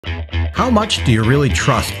How much do you really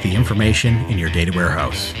trust the information in your data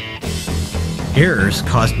warehouse? Errors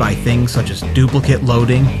caused by things such as duplicate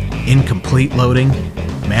loading, incomplete loading,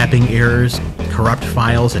 mapping errors, corrupt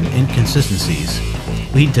files, and inconsistencies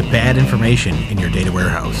lead to bad information in your data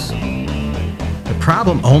warehouse. The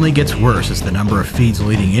problem only gets worse as the number of feeds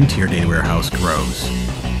leading into your data warehouse grows.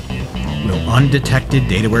 Will undetected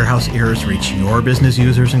data warehouse errors reach your business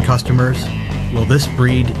users and customers? Will this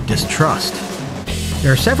breed distrust?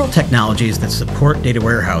 There are several technologies that support data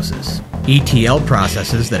warehouses. ETL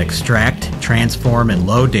processes that extract, transform, and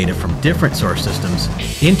load data from different source systems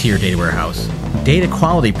into your data warehouse. Data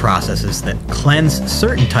quality processes that cleanse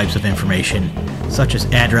certain types of information, such as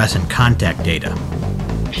address and contact data.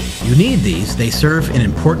 You need these, they serve an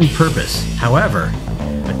important purpose. However,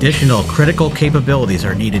 additional critical capabilities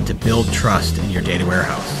are needed to build trust in your data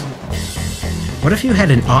warehouse. What if you had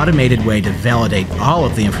an automated way to validate all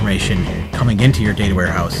of the information coming into your data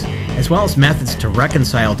warehouse, as well as methods to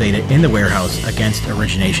reconcile data in the warehouse against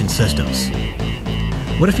origination systems?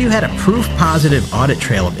 What if you had a proof-positive audit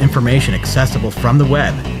trail of information accessible from the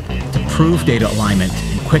web to prove data alignment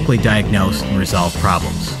and quickly diagnose and resolve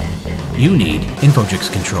problems? You need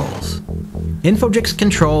Infogix controls. Infogix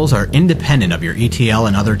controls are independent of your ETL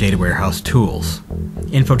and other data warehouse tools.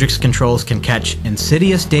 Infogix controls can catch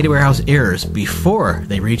insidious data warehouse errors before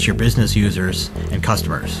they reach your business users and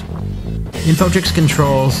customers. Infogix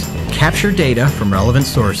controls capture data from relevant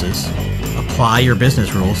sources, apply your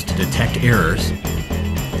business rules to detect errors,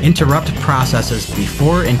 interrupt processes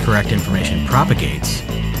before incorrect information propagates,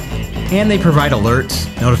 and they provide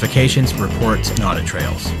alerts, notifications, reports, and audit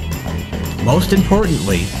trails. Most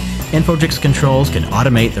importantly, Infogix controls can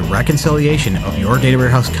automate the reconciliation of your data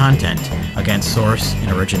warehouse content against source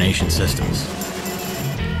and origination systems.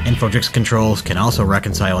 Infogix controls can also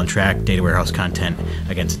reconcile and track data warehouse content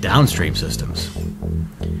against downstream systems.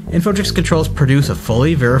 Infogix controls produce a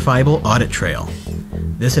fully verifiable audit trail.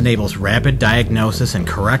 This enables rapid diagnosis and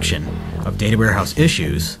correction of data warehouse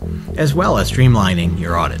issues, as well as streamlining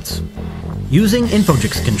your audits. Using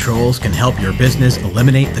Infogix controls can help your business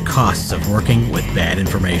eliminate the costs of working with bad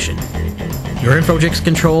information. Your Infogix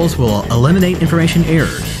controls will eliminate information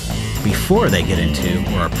errors before they get into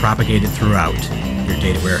or are propagated throughout your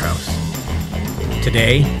data warehouse.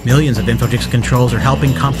 Today, millions of Infogix controls are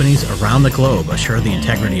helping companies around the globe assure the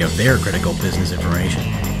integrity of their critical business information.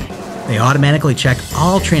 They automatically check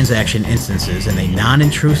all transaction instances and they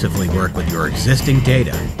non-intrusively work with your existing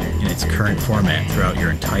data in its current format throughout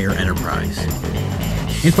your entire enterprise.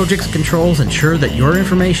 Infogix controls ensure that your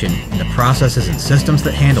information and the processes and systems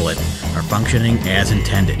that handle it are functioning as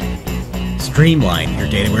intended. Streamline your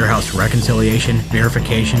data warehouse reconciliation,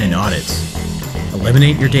 verification, and audits.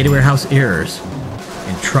 Eliminate your data warehouse errors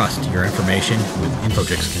and trust your information with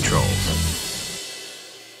Infogix controls.